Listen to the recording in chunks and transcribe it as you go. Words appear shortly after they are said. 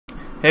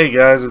Hey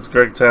guys, it's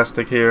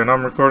Greg-tastic here, and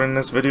I'm recording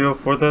this video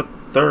for the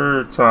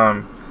third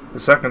time. The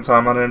second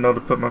time I didn't know to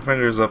put my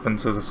fingers up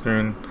into the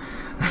screen.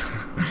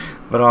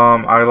 But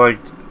I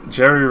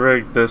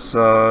jerry-rigged this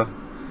setup.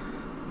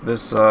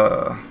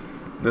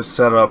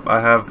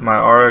 I have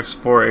my RX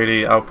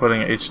 480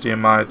 outputting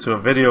HDMI to a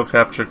video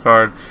capture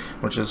card,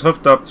 which is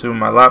hooked up to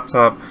my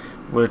laptop,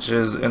 which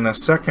is in a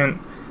second.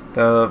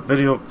 The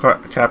video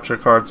capture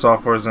card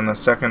software is in a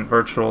second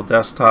virtual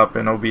desktop,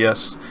 and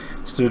OBS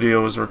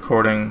Studio is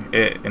recording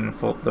it in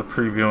the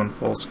preview in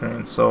full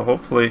screen. So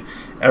hopefully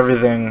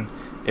everything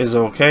is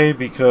okay,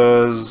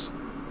 because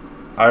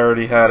I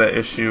already had an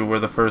issue where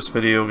the first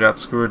video got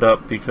screwed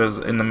up because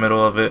in the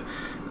middle of it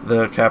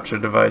the capture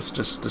device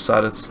just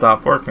decided to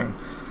stop working.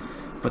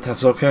 But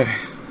that's okay,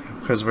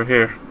 because we're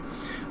here.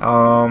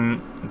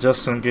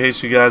 Just in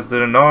case you guys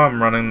didn't know, I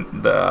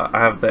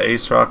have the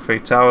ASRock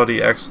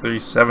Fatal1ty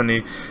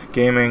X370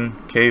 gaming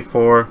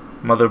K4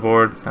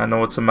 motherboard. I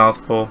know it's a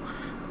mouthful.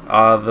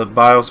 The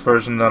BIOS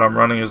version that I'm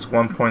running is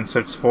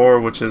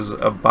 1.64, which is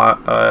a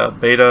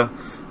beta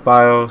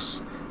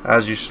BIOS.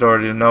 As you should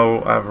already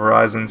know, I have a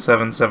Ryzen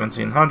 7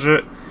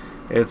 1700.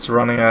 It's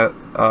running at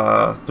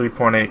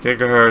 3.8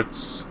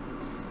 GHz.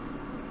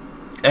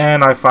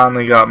 And I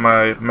finally got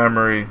my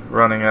memory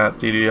running at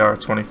DDR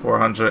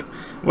 2400,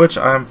 which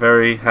I'm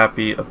very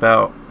happy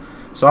about.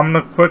 So I'm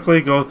going to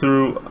quickly go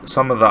through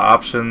some of the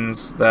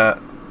options that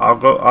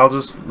I'll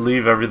just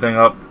leave everything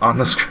up on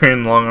the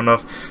screen long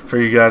enough for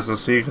you guys to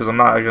see, because I'm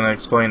not going to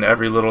explain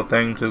every little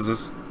thing, because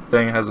this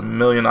thing has a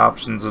million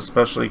options,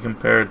 especially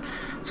compared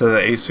to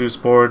the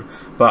ASUS board.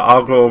 But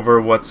I'll go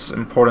over what's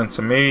important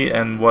to me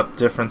and what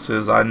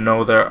differences I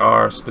know there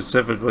are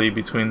specifically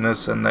between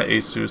this and the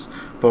ASUS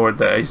board,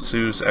 the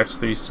ASUS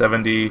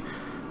X370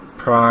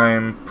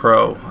 Prime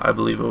Pro, I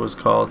believe it was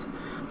called.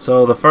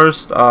 So the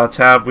first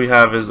tab we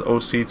have is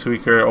OC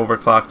Tweaker,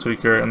 Overclock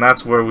Tweaker, and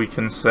that's where we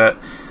can set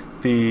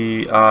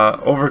the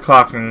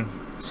overclocking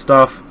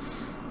stuff.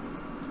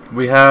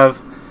 We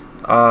have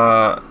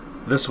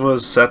this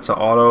was set to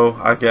auto,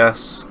 I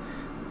guess.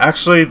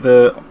 Actually,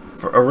 the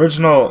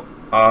original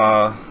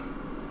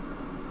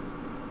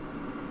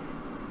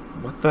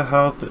what the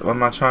hell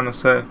am I trying to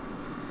say?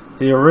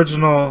 The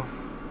original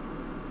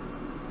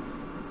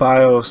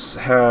BIOS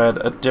had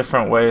a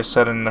different way of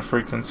setting the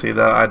frequency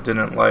that I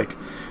didn't like.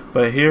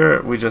 But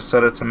here we just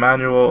set it to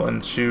manual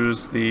and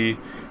choose the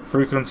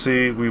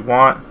frequency we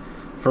want.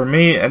 For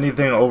me,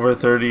 anything over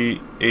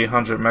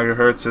 3800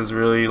 megahertz is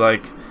really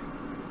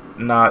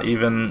not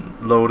even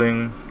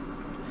loading.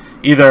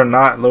 Either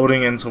not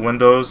loading into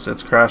Windows,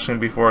 it's crashing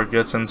before it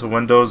gets into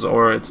Windows,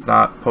 or it's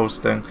not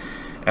posting.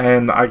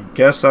 And I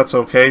guess that's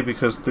okay,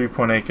 because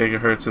 3.8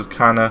 gigahertz is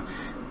kinda,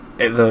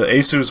 the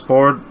ASUS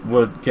board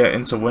would get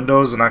into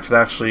Windows and I could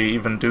actually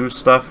even do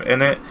stuff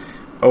in it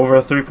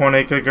over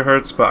 3.8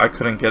 gigahertz, but I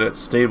couldn't get it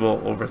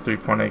stable over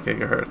 3.8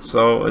 gigahertz.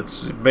 So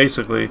it's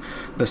basically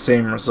the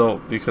same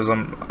result, because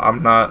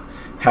I'm not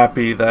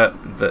happy that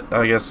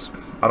I guess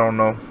I don't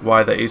know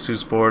why the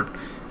ASUS board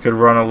could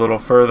run a little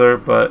further,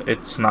 but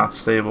it's not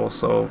stable.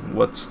 So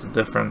what's the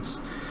difference?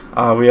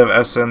 We have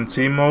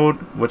SMT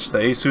mode, which the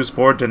ASUS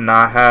board did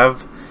not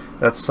have.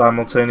 That's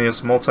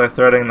simultaneous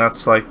multi-threading.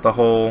 That's like the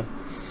whole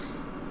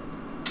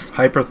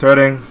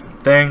hyper-threading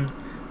thing,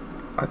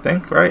 I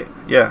think, right?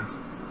 Yeah.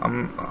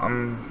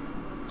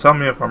 Tell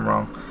me if I'm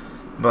wrong,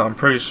 but I'm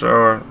pretty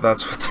sure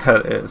that's what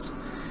that is.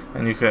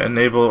 And you can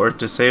enable or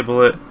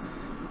disable it.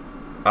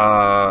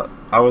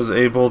 I was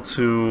able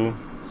to,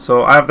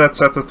 so I have that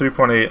set to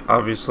 3.8,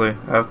 obviously.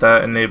 I have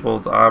that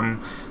enabled.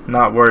 I'm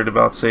not worried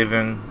about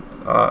saving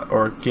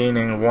or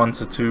gaining 1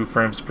 to 2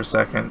 frames per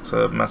second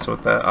to mess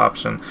with that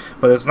option.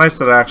 But it's nice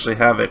that I actually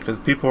have it, because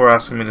people were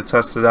asking me to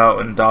test it out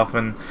in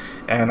Dolphin,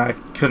 and I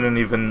couldn't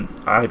even,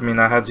 I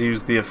had to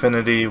use the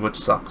Affinity, which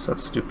sucks.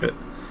 That's stupid.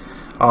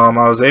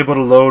 I was able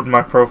to load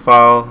my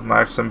profile,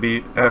 my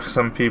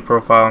XMP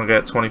profile, and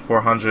get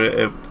 2400.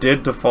 It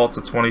did default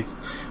to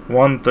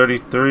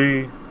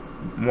 2133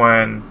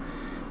 when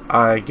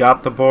I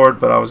got the board,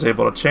 but I was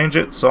able to change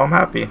it, so I'm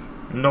happy.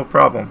 No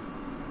problem.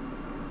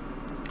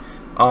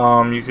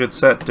 You could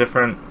set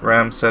different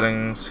RAM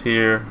settings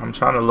here. I'm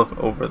trying to look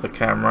over the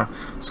camera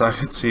so I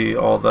could see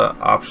all the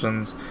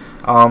options.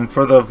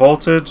 For the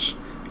voltage,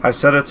 I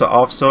set it to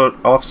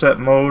offset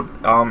mode.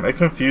 It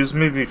confused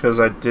me because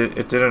it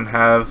didn't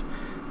have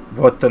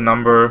what the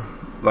number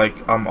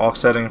I'm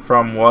offsetting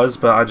from was,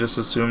 but I just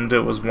assumed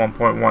it was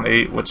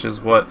 1.18, which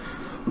is what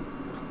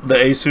the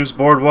ASUS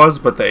board was.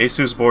 But the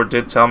ASUS board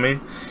did tell me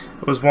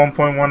it was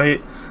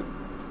 1.18,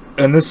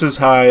 and this is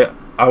high.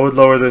 I would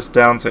lower this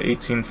down to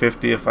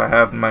 1850 if I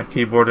have my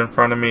keyboard in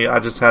front of me. I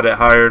just had it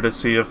higher to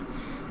see if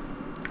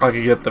I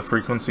could get the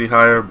frequency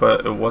higher,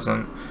 but it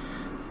wasn't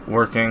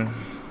working.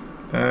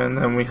 And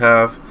then we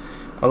have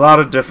a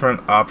lot of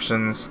different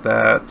options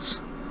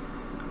that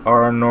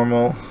are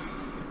normal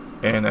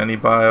in any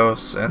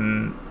BIOS,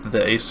 and the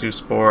ASUS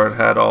board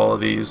had all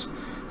of these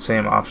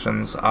same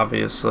options.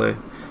 Obviously,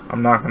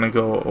 I'm not going to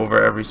go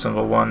over every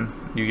single one.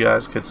 You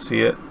guys could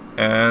see it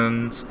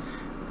and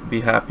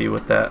be happy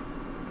with that.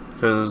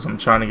 because I'm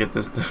trying to get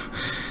this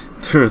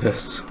through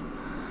this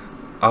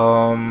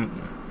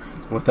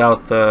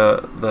without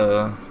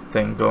the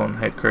thing going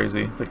head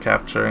crazy, the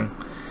capturing.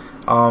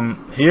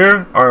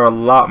 Here are a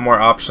lot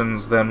more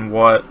options than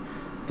what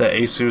the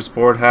ASUS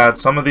board had.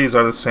 Some of these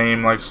are the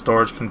same, like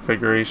storage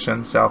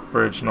configuration, south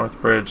bridge,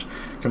 north bridge,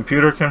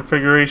 computer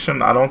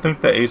configuration. I don't think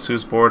the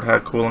ASUS board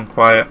had cool and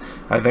quiet.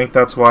 I think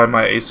that's why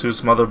my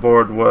ASUS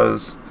motherboard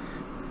was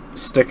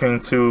sticking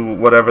to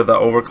whatever the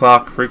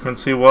overclock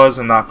frequency was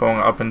and not going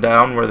up and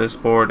down where this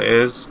board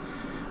is.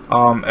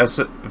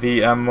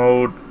 SVM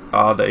mode,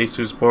 the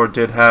ASUS board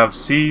did have.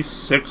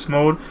 C6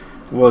 mode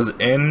was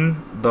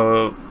in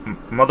the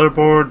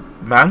motherboard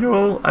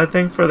manual, I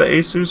think, for the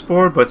ASUS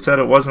board, but said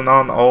it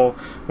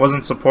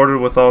wasn't supported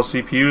with all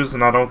CPUs,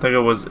 and I don't think it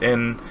was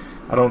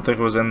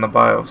in the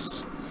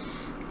BIOS.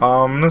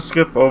 I'm gonna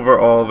skip over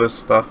all this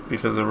stuff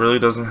because it really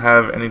doesn't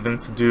have anything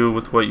to do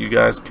with what you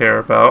guys care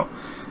about,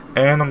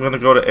 and I'm gonna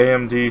go to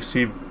AMD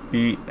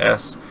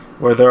CBS,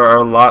 where there are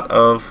a lot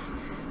of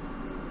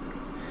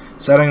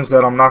settings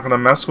that I'm not going to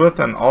mess with,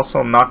 and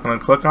also not going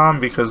to click on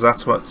because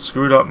that's what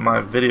screwed up my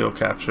video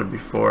capture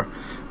before.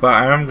 But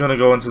I am going to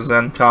go into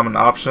Zen Common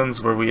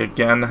Options, where we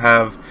again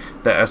have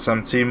the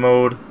SMT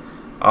mode.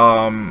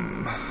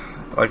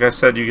 Like I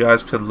said, you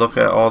guys could look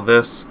at all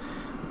this,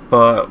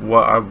 but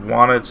what I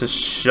wanted to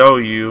show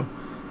you,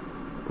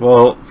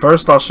 well,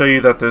 first I'll show you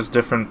that there's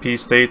different P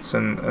states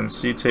and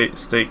C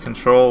state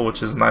control,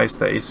 which is nice.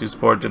 The ASUS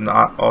board did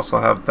not also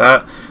have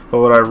that.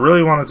 But what I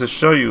really wanted to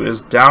show you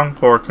is down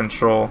core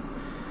control.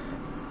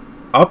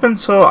 Up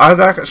until I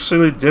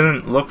actually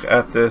didn't look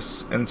at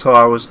this until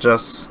I was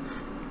just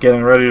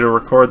getting ready to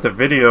record the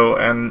video,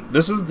 and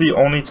this is the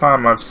only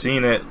time I've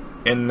seen it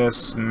in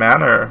this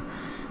manner.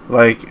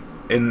 Like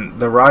in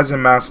the Ryzen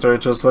Master,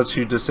 it just lets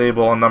you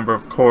disable a number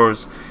of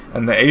cores,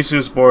 and the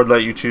ASUS board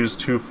let you choose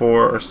 2,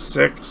 4, or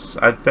 6,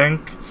 I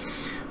think.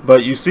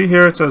 But you see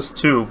here it says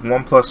 2,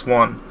 1 plus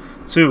 1,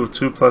 2,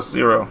 2 plus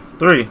 0,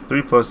 3,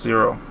 3 plus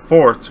 0,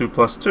 4, 2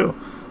 plus 2,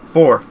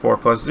 4, 4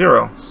 plus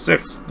 0,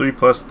 6, 3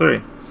 plus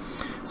 3.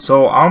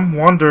 So I'm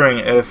wondering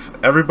if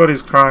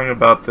everybody's crying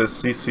about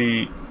this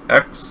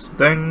CCX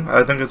thing,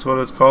 I think it's what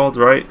it's called,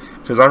 right?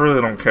 Because I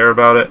really don't care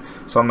about it,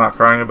 so I'm not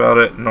crying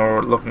about it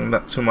nor looking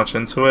too much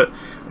into it.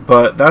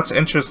 But that's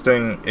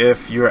interesting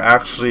if you're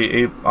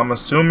actually I'm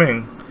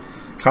assuming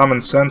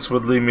common sense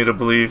would lead me to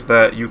believe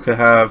that you could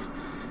have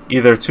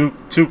either two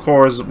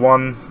cores,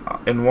 one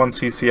in one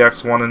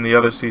CCX, one in the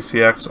other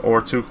CCX, or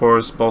 2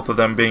 cores, both of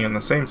them being in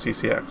the same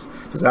CCX.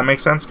 Does that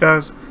make sense,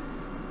 guys?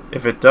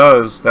 If it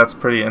does, that's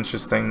pretty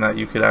interesting that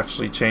you could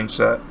actually change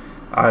that.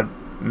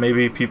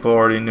 Maybe people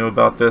already knew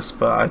about this,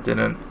 but I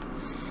didn't.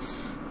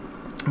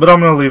 But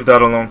I'm going to leave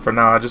that alone for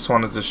now. I just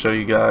wanted to show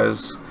you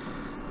guys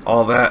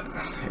all that.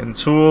 In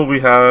Tool, we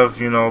have,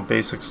 you know,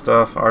 basic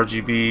stuff,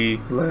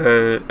 RGB,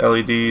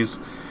 LEDs,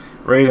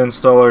 RAID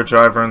installer,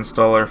 driver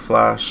installer,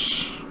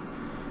 flash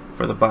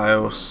for the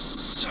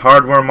BIOS.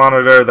 Hardware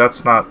monitor,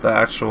 that's not the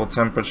actual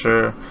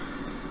temperature.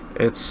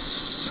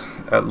 It's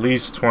at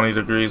least 20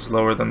 degrees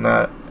lower than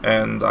that,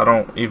 and I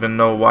don't even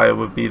know why it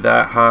would be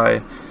that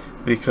high,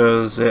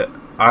 because it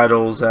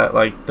idles at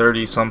like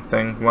 30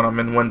 something when I'm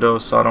in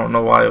Windows, so I don't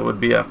know why it would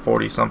be at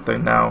 40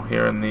 something now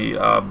here in the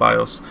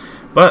BIOS,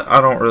 but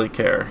I don't really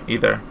care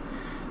either.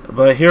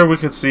 But here we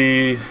could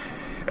see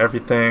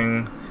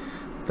everything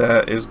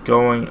that is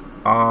going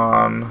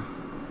on,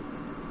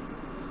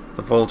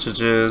 the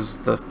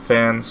voltages, the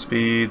fan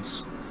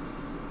speeds.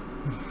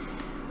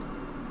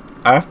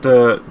 I have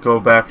to go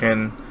back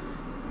in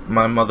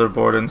my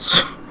motherboard, and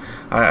so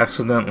I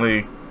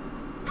accidentally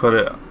put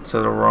it to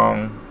the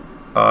wrong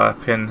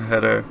pin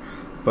header,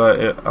 but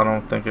I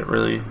don't think it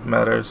really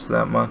matters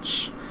that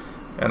much,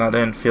 and I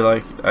didn't feel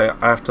like I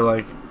have to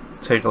like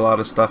take a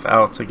lot of stuff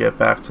out to get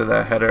back to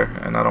that header,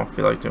 and I don't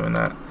feel like doing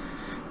that.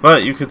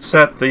 But you could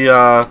set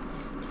the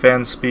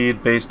fan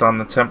speed based on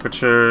the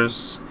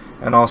temperatures,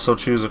 and also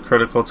choose a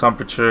critical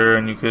temperature,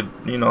 and you could,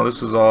 you know,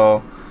 this is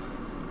all,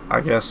 I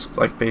guess,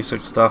 like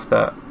basic stuff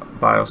that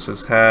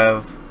BIOSes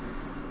have.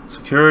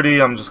 Security,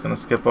 I'm just gonna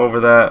skip over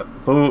that.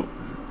 Boot,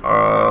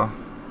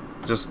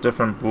 just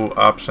different boot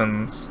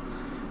options.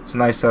 It's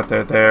nice that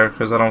they're there,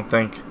 because I don't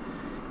think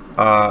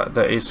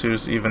the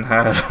ASUS even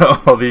had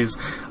all these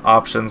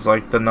options,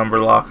 like the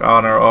number lock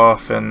on or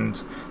off,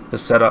 and the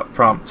setup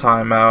prompt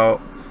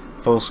timeout,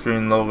 full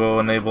screen logo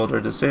enabled or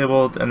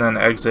disabled, and then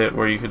exit,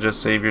 where you could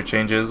just save your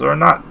changes or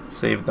not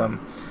save them.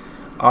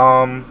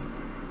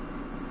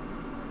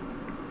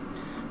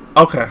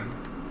 Okay,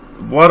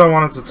 what I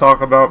wanted to talk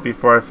about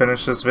before I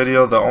finish this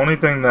video, the only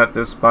thing that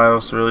this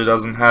BIOS really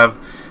doesn't have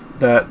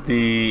that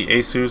the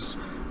ASUS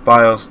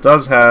BIOS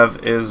does have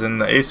is, in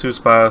the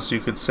ASUS BIOS you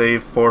could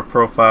save 4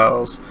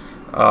 profiles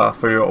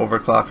for your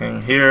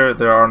overclocking. Here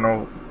there are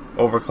no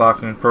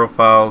overclocking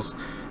profiles.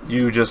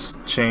 You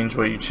just change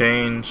what you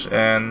change,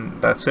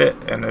 and that's it.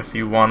 And if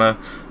you want to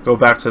go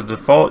back to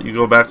default, you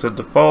go back to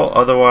default.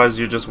 Otherwise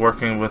you're just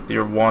working with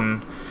your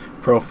one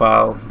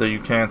profile, that you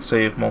can't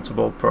save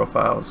multiple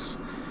profiles.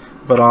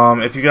 But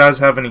if you guys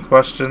have any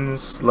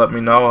questions, let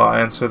me know. I'll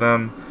answer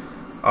them.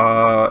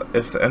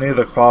 If any of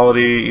the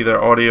quality,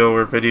 either audio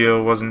or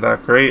video, wasn't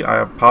that great,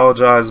 I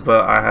apologize,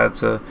 but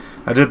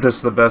I did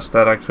this the best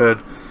that I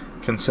could,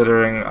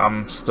 considering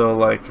I'm still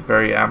like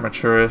very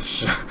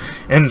amateurish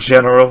in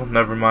general,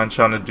 never mind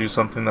trying to do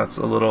something that's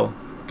a little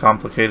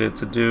complicated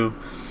to do.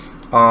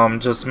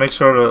 Just make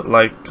sure to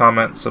like,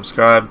 comment,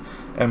 subscribe,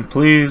 and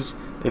please,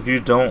 if you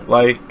don't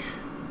like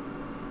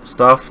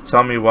stuff,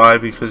 tell me why,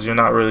 because you're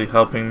not really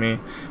helping me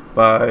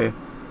by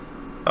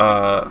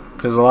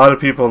because a lot of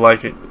people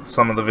like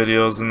some of the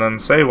videos and then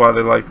say why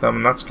they like them,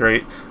 and that's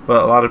great,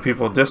 but a lot of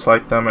people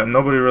dislike them and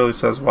nobody really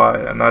says why,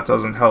 and that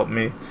doesn't help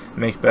me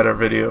make better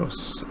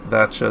videos.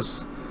 That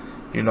just,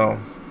 you know,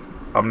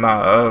 I'm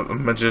not a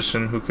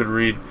magician who could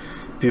read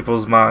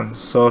people's minds.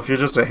 So if you're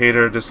just a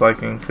hater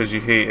disliking because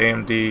you hate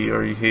AMD,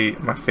 or you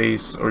hate my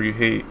face, or you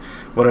hate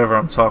whatever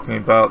I'm talking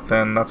about,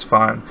 then that's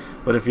fine.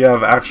 But if you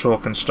have actual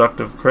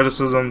constructive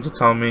criticism to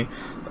tell me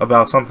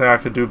about something I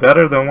could do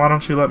better, then why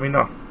don't you let me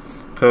know?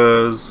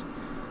 Because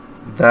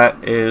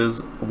that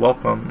is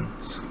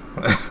welcomed.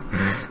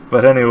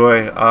 But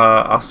anyway,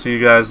 I'll see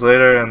you guys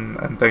later,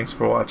 and thanks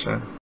for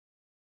watching.